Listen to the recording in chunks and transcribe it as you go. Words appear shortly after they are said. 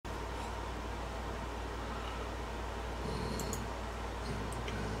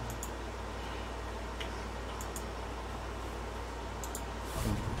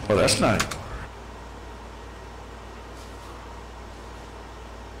Oh, that's nice.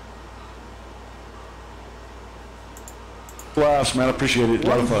 Laughs, man. I appreciate it. A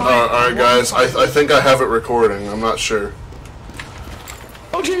lot of fun. Alright, guys. I think I have it recording. I'm not sure.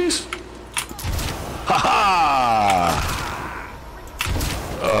 Oh, jeez. Ha ha.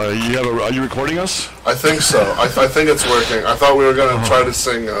 Are you recording us? I think so. I think it's working. I thought we were gonna try to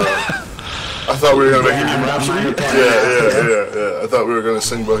sing. I thought we were gonna make Bohemian Rhapsody. Yeah. I thought we were gonna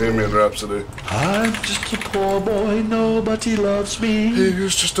sing Bohemian Rhapsody. I'm just a poor boy, nobody loves me.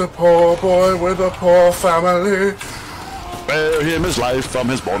 He's just a poor boy with a poor family. Spare him his life from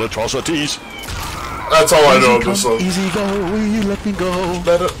his born atrocities. That's all I know of this song. Easy go, will you let me go?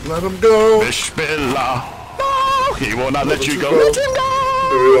 Let him go. Bismillah. No, he will not let you go. Let him go.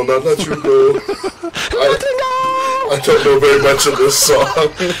 He will not let you go. Let him go. I don't know very much of this song.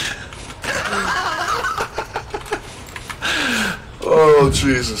 Oh,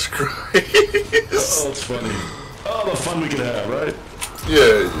 Jesus Christ. Oh, it's funny. Oh, the fun we could have, right?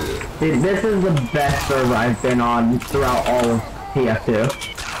 Yeah. Dude, this is the best server I've been on throughout all of TF2.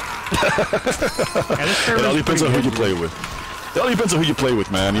 It all depends on who you play with. It all depends on who you play with,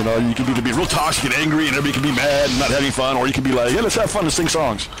 man. You know, you can either be real toxic and angry and everybody can be mad and not having fun, or you can be like, yeah, let's have fun and sing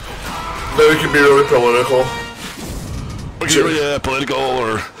songs. Then it can be really political. Yeah, political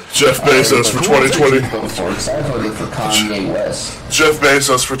or... Jeff Bezos for 2020. I voted for Kanye West. Jeff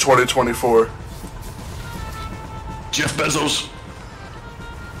Bezos for 2024. Jeff Bezos.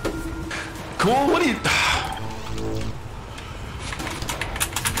 Cool, what do you...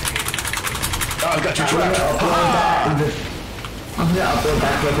 Oh, I got your track. I'm gonna upload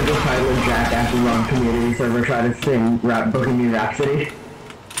that clip of the title of Jack after we're on community server trying to sing Bohemian Rhapsody.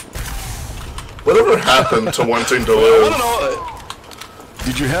 Whatever happened to wanting to I live? don't know.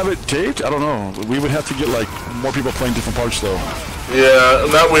 Did you have it taped? I don't know. We would have to get like more people playing different parts though. Yeah,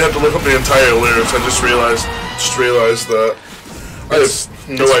 and now we have to look up the entire lyrics. I just realized that. It's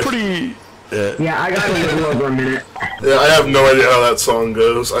pretty... Yeah, I got a little over a minute. Yeah, I have no idea how that song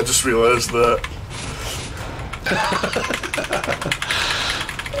goes. I just realized that.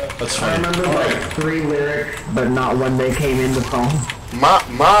 That's I funny. remember like 3 lyrics, but not when they came in the phone.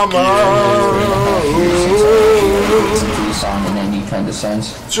 Mama, Song in any kind of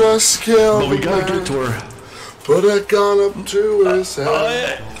sense. just killed But we the gotta man. get to her. Put a gun up to his head. Oh,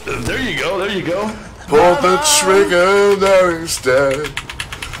 yeah. There you go, there you go. Pull the trigger, now he's dead.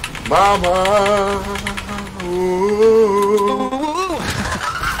 Mama, ooh,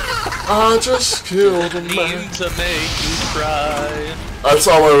 I just killed a man. To make you cry. That's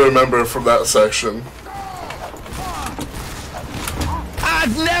all I remember from that section.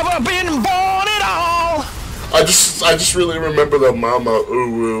 I've never been born at all. I just really remember the mama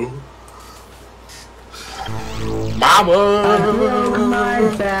ooh. Mama. I broke my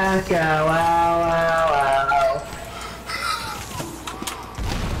back, ow, ow, ow, ow.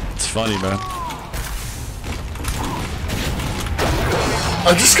 It's funny, man.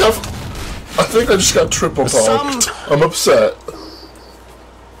 I think I just got triple donked. I'm upset.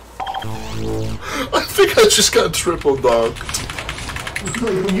 I think I just got triple donked.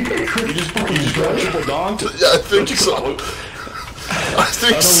 You just got triple donked? Yeah, I think so. I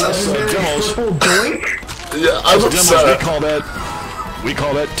think so. Demos. Triple doink? Yeah, I'm Demos, upset. we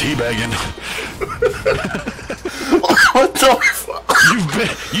call that teabagging. What the fuck?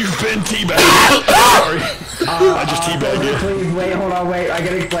 You've been teabagging. Sorry. I just teabagged you. Please, wait, hold on, wait, I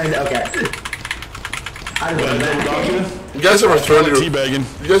gotta explain it, okay. I don't know. You guys ever thrown your teabagging?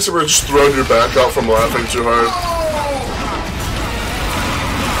 You guys ever just thrown your back out from laughing too hard?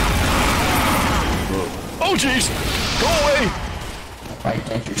 Oh jeez! Go away! My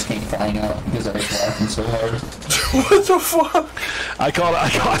dentures came flying out because I was laughing so hard. What the fuck? I call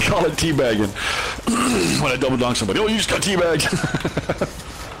it teabagging when I double dunk somebody. Oh, you just got teabagged.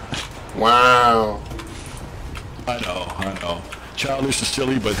 Wow. I know. Childish and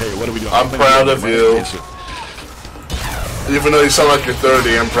silly, but hey, what are we doing? I'm proud of you. Even though you sound like you're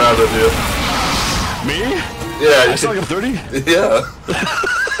 30, I'm proud of you. Me? Yeah. I sound like I'm 30? Yeah.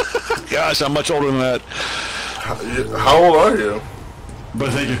 Gosh, I'm much older than that. How old are you?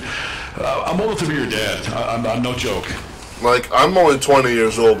 But thank you. I'm old to be your dad. I'm no joke. Like, I'm only 20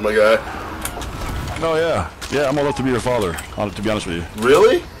 years old, my guy. Oh yeah. Yeah, I'm old enough to be your father, to be honest with you.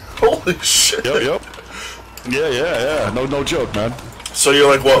 Really? Holy shit. Yep. Yeah. No joke, man. So you're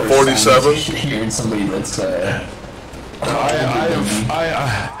like, what, 47? Hearing somebody that's,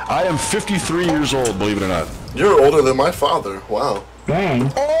 I am 53 years old, believe it or not. You're older than my father. Wow. Dang.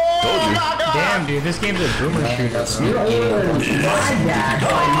 Told you. Damn, dude, this game's a boomer shooter. You're older than my dad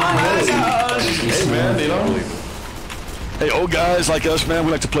by my age. Hey man, you know. Hey, old guys like us, man,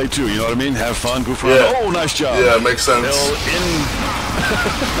 we like to play too. You know what I mean? Have fun, goof around. Yeah. Oh, nice job. Yeah, makes sense.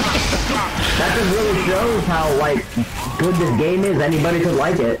 That just really shows how, like, good this game is. Anybody could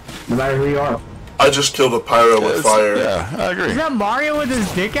like it, no matter who you are. I just killed a pyro with fire. Yeah, I agree. Is that Mario with his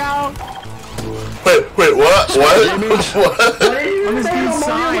dick out? Wait, what? What? What? On his good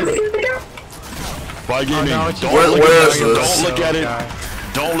side. Why gaming? no, it's Don't just- look Where at is it. this? Don't look at it. Okay.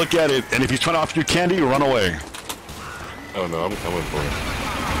 Don't look at it. And if he's trying to offer you candy, run away. Oh no, I'm coming for it.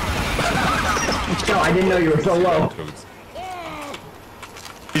 No, I didn't know you were so low.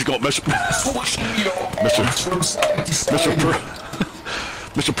 He's going, Mr.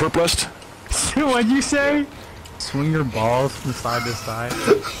 Purplest. What'd you say? Swing your balls from side to side.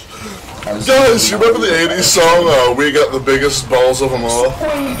 Guys, you remember the 80s song, We Got the Biggest Balls of Them All?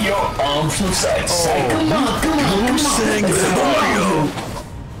 Your arms from side to side. Come on. Who sang that?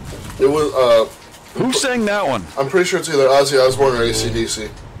 It was, Who sang that one? I'm pretty sure it's either Ozzy Osbourne or AC/DC.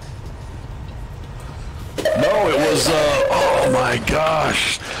 No, it was, oh my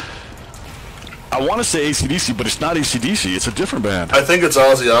gosh. I want to say AC/DC, but it's not AC/DC. It's a different band. I think it's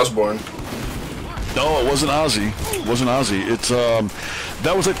Ozzy Osbourne. No, it wasn't Ozzy. It wasn't Ozzy. It's,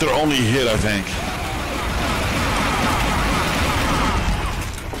 that was like their only hit, I think.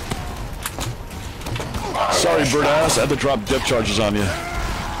 Sorry, Birdass. I had to drop depth charges on you.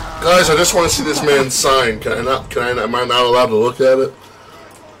 Guys, I just want to see this man sign. Am I not allowed to look at it?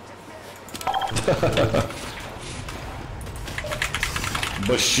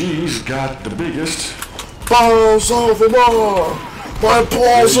 But she's got the biggest. Balls of them all! My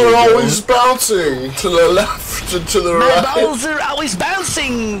balls are always bouncing to the left and to the right. My balls are always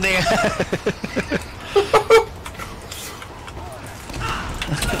bouncing there.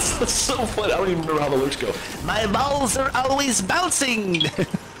 That's so funny. I don't even remember how the lyrics go. My balls are always bouncing.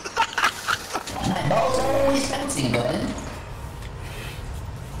 My balls are always bouncing, bud.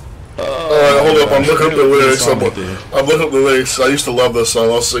 Alright, hold up. I'm looking up the lyrics. I'm looking up the lyrics. I used to love this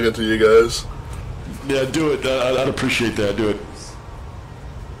song. I'll sing it to you guys. Yeah, do it. I'd appreciate that. Do it.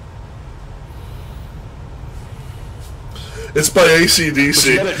 It's by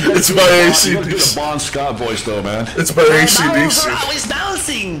AC/DC. It's by You gotta do the AC/DC. Bon Scott voice, though, man. It's by My balls are AC/DC. always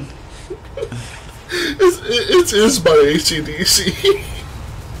bouncing. It is by AC/DC.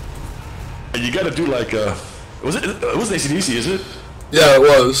 You gotta do like, was it? It wasn't AC/DC, is it? Yeah, it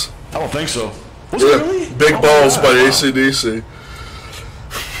was. I don't think so. Was it really? Big Oh, Balls yeah. by Wow. AC/DC.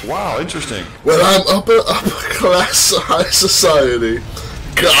 Wow, interesting. When I'm upper class high society,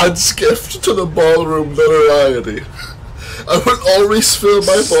 God's gift to the ballroom notoriety. I would always fill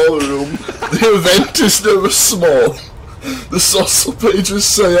my ballroom. The event is never small. The social pages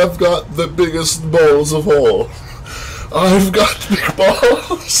say I've got the biggest balls of all. I've got big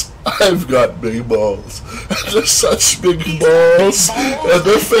balls. I've got big balls. And they're such big balls. And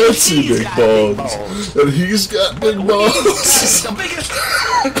they're fancy big balls. And he's got big balls. The biggest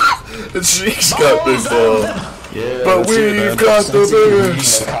And she's got big balls. Yeah, But we've got the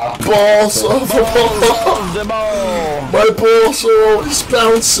biggest balls of them all. My balls are always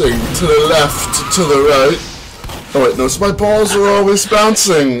bouncing to the left, to the right. Oh wait, no, so my balls are always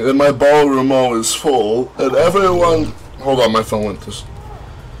bouncing, and my ballroom always full, and everyone... Hold on, my phone went this.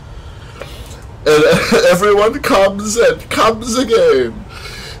 And everyone comes and comes again.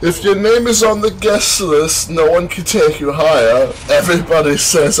 If your name is on the guest list, no one can take you higher. Everybody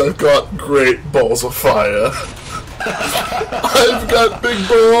says I've got great balls of fire. I've got big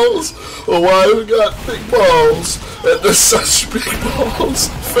balls. Oh, I've got big balls. And they're such big balls.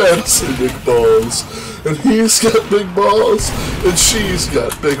 Fancy big balls. And he's got big balls. And she's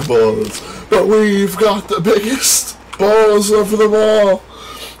got big balls. But we've got the biggest balls of them all.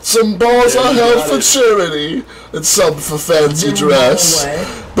 Some balls are held for charity, and some for fancy dress.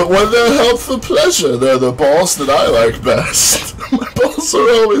 But when they're held for pleasure, they're the balls that I like best. My balls are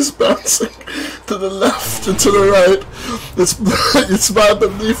always bouncing to the left and to the right. It's my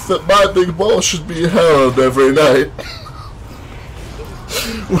belief that my big ball should be held every night.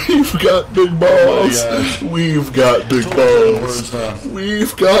 We've got big balls. We've got big balls.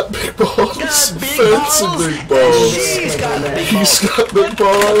 We've got big balls. Fancy big balls. She's got big He's got big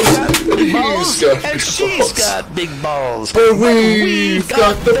balls. He's got and big she's balls. got big balls. But we've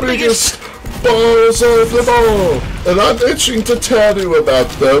got the biggest balls of them all. And I'm itching to tell you about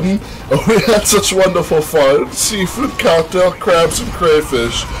them. Oh, we had such wonderful fun. Seafood, cocktail, crabs, and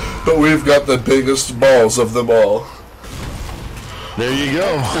crayfish. But we've got the biggest balls of them all. There you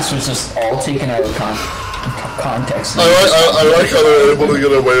go. This was just all taken out of context. I like how they're able to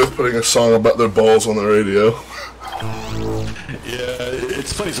get away with putting a song about their balls on the radio. Yeah,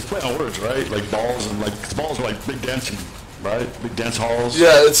 it's funny. It's a play on words, right? Like balls and like balls are like big dancing right? Big dance halls.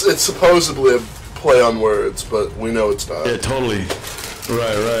 Yeah, it's supposedly a play on words, but we know it's not. Yeah, totally.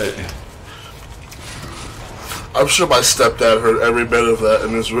 Right. I'm sure my stepdad heard every bit of that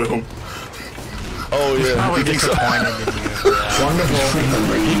in his room. Oh yeah, Probably you think so? disappointed in you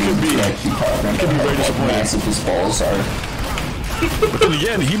for that. He could be very disappointed. Massive his balls are. But then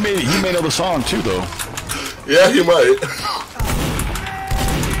again, he made other song too, though. Yeah, he might.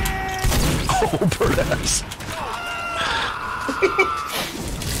 Oh, bird ass.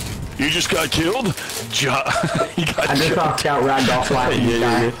 You just got killed? He got I just killed. saw Scout Ragdoll flash in the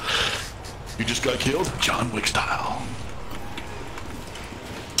sky. You just got killed? John Wick style.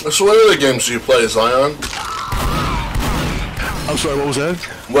 So what other games do you play, Zion? I'm sorry, what was that?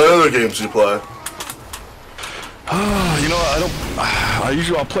 What other games do you play? You know,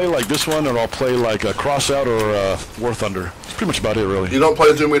 I'll play like this one, or I'll play like a Crossout or War Thunder. That's pretty much about it, really. You don't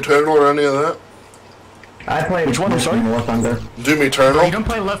play Doom Eternal or any of that? I played Which one? I'm sorry? War Thunder. Doom Eternal? You don't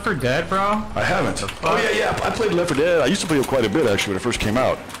play Left 4 Dead, bro? I haven't. Oh yeah, I played Left 4 Dead. I used to play it quite a bit actually when it first came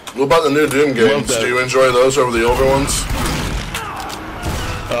out. What about the new Doom games? that. Do you enjoy those over the older ones?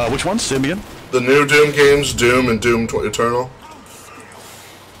 Which one? Simeon? The new Doom games, Doom and Doom Eternal?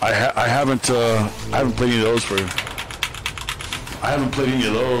 I haven't played any of those I haven't played any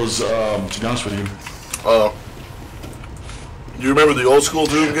of those, to be honest with you. Oh. You remember the old school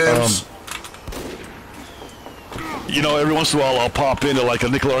Doom games? You know, every once in a while I'll pop into like a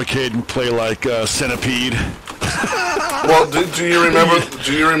nickel arcade and play like Centipede. Well, do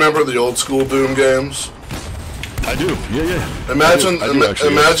you remember the old school Doom games? I do, yeah. Imagine I do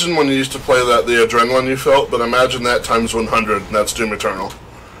actually, imagine when you used to play that, the adrenaline you felt, but imagine that times 100, and that's Doom Eternal.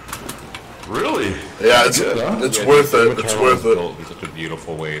 Really? Yeah, it's good, huh? it's worth it. It's worth it. Built in such a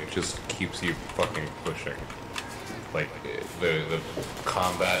beautiful way. It just keeps you fucking pushing. Like the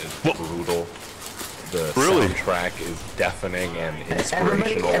combat is brutal. The Really? soundtrack is deafening and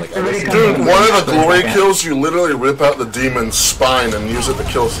inspirational. everybody Dude, one of the glory kills, you literally rip out the demon's spine and use it to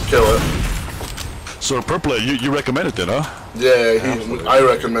kill it. So Purple, you recommend it then, huh? Yeah, I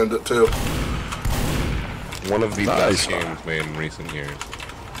recommend it too. One of the Nice. best games made in recent years.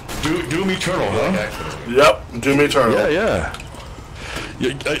 Doom Eternal, huh? Yep, Doom Eternal. Yeah.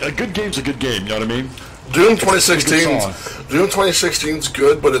 A good game's a good game, you know what I mean? Doom It's a good 2016's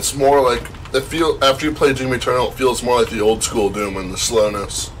good, but it's more like after you play Doom Eternal, it feels more like the old school Doom and the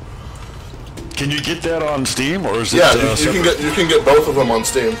slowness. Can you get that on Steam, or is it? Yeah, you separate? can get both of them on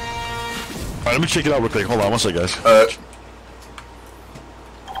Steam. All right, let me check it out real quick. Hold on, one second, guys.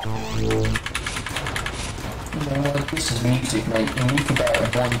 You know what? This is music, mate. And you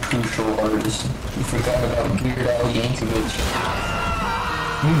forgot one crucial artist. You forgot about Weird Al Yankovic.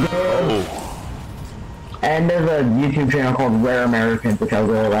 Oh, And there's a YouTube channel called Rare Americans, which I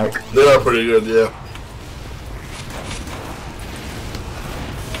really like. They are pretty good, yeah.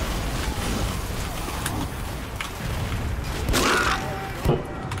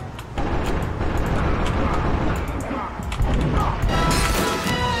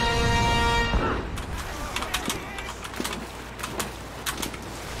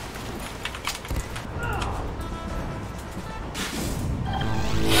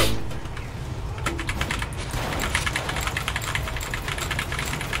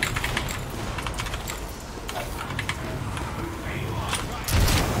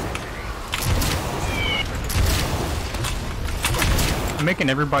 I'm making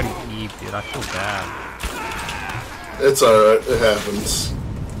everybody leave, dude. I feel bad. It's alright, it happens.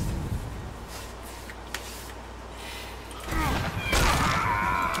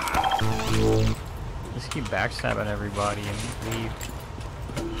 Just keep backstabbing everybody and leave.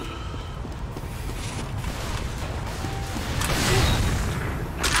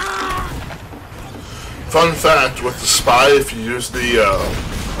 Fun fact, with the spy, if you use the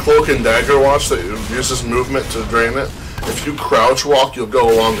cloak and dagger watch that uses movement to drain it, if you crouch walk, you'll go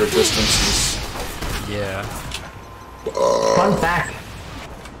longer distances. Yeah. Fun fact.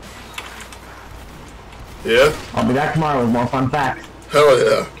 Yeah? I'll be back tomorrow with more fun facts. Hell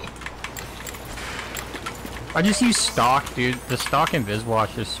yeah. I just use stock, dude. The stock invis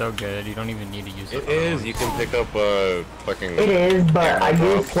watch is so good. You don't even need to use it. It is. You can pick up a fucking. It is, but I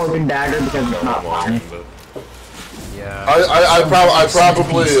use cloak and dagger because it's not fun. Yeah. I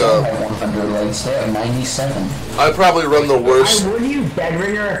probably 100 legs there, 97. I probably run the worst. I would use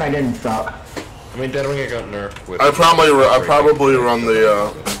Deadringer if I didn't suck. I mean, Deadringer got nerfed with. I probably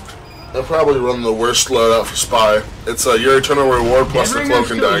run the worst loadout for spy. It's your eternal reward plus the Deadringer's cloak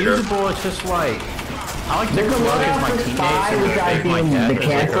and still dagger. usable, it's just like I like the There's a cloak as loadout my for teammates spy, and which I make my think death the as like a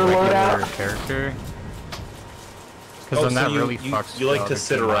cancer regular loadout. character. Because Oh, then that so really you fucks like the to other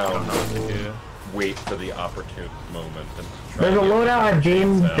sit team. I around. don't know what to do. wait for the opportune moment and try There's a to get loadout I've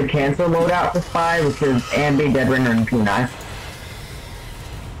deemed out. the cancel loadout for Spy, which is Ambi, Dead Ringer, and Kunai.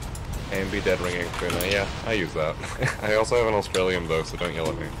 Ambi, Dead Ringing, Kuna. Yeah, I use that. I also have an Australian though, so don't yell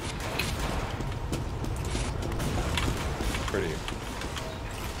at me. Pretty.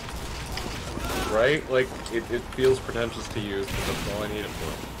 Right? Like, it feels pretentious to use, but that's all I need it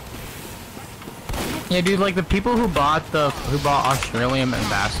for. Yeah, dude, like the people who bought Australian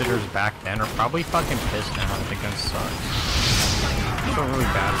ambassadors back then are probably fucking pissed now that the gun sucks. I feel really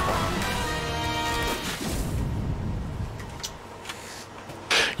bad for them.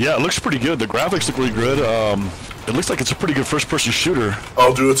 Yeah, it looks pretty good. The graphics look really good. It looks like it's a pretty good first-person shooter.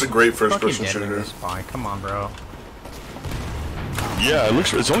 Oh, dude, it's a great Fucking first-person Dead shooter. Ringer's Spy, come on, bro. Yeah, it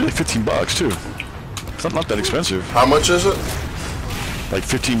looks. It's only like $15 too. It's not that expensive. How much is it? Like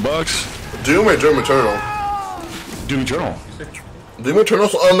 $15. Doom or Doom Eternal? Doom Eternal. Doom Eternal?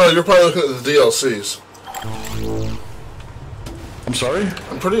 Oh no, you're probably looking at the DLCs. I'm sorry?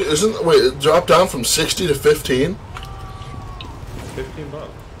 I'm pretty. Wait, it dropped down from 60 to 15? $15.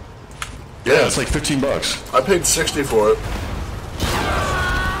 Yeah, it's like $15. I paid 60 for it.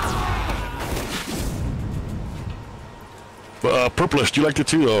 But Purplish, you liked it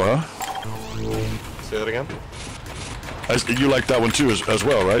too, though, huh? Say that again? You liked that one too, as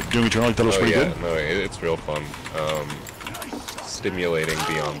well, right? Doom Eternal, like that was pretty good. No, it's real fun. Stimulating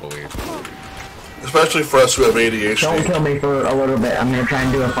beyond belief. Especially for us who have ADHD. Don't kill me for a little bit. I'm gonna try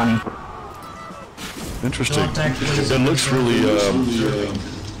and do it funny. Interesting. It looks really.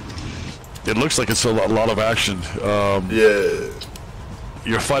 It looks like it's a lot of action. Yeah.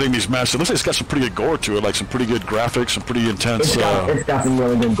 You're fighting these massive. It looks like it's got some pretty good gore to it, like some pretty good graphics, some pretty intense. It's got some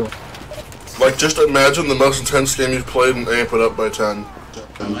really good goals. Like, just imagine the most intense game you've played and amp it up by 10.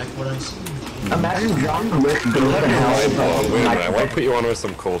 Imagine John Wick goes to hell. Wait a minute, I want to put you on with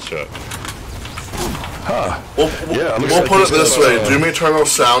some cool shit. We'll put it this way. Doom Eternal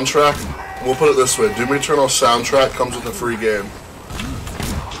soundtrack. We'll put it this way. Doom Eternal soundtrack comes with a free game.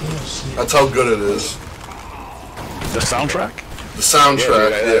 That's how good it is. The soundtrack? The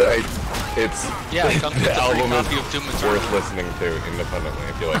soundtrack, yeah. It's Yeah, it comes with the a free album copy is of Doom Eternal. worth listening to independently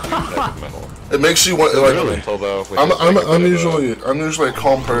if you like music type of metal. It makes you want like. Mental, though, which I'm is like a I'm bit of usually a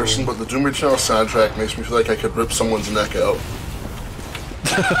calm person, but the Doom Eternal soundtrack makes me feel like I could rip someone's neck out.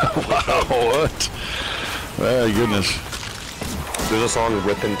 Wow, what? My goodness. There's a song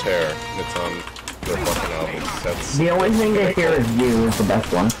Rip and Tear. It's on their fucking album. That's The only thing they hear is you is the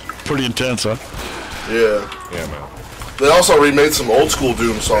best one. Pretty intense, huh? Yeah. yeah, man. They also remade some old school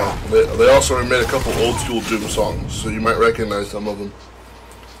Doom songs. They also remade a couple old school Doom songs, so you might recognize some of them.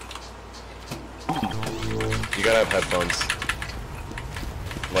 You gotta have headphones.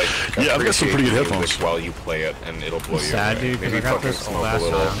 Like, Yeah, I've got some pretty good appreciate headphones. music while you play it, and it'll blow you Sad, away. dude, because Maybe I got fucking this smoke old a ass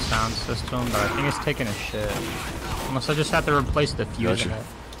little. surround sound system, but I think it's taking a shit. Unless I just have to replace the fuse in Gotcha.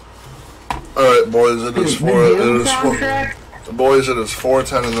 it. Alright, boys, it is The Doom 4 soundtrack? boys, it is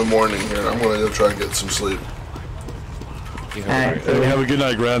 4:10 in the morning here. I'm gonna go try and get some sleep. Yeah, Hey, have a good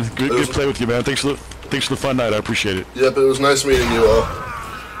night, Gran. Good play with you, man. Thanks for the fun night. I appreciate it. Yep, it was nice meeting you all.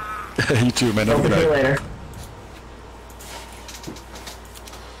 You too, man. Have a Talk good to you night. later.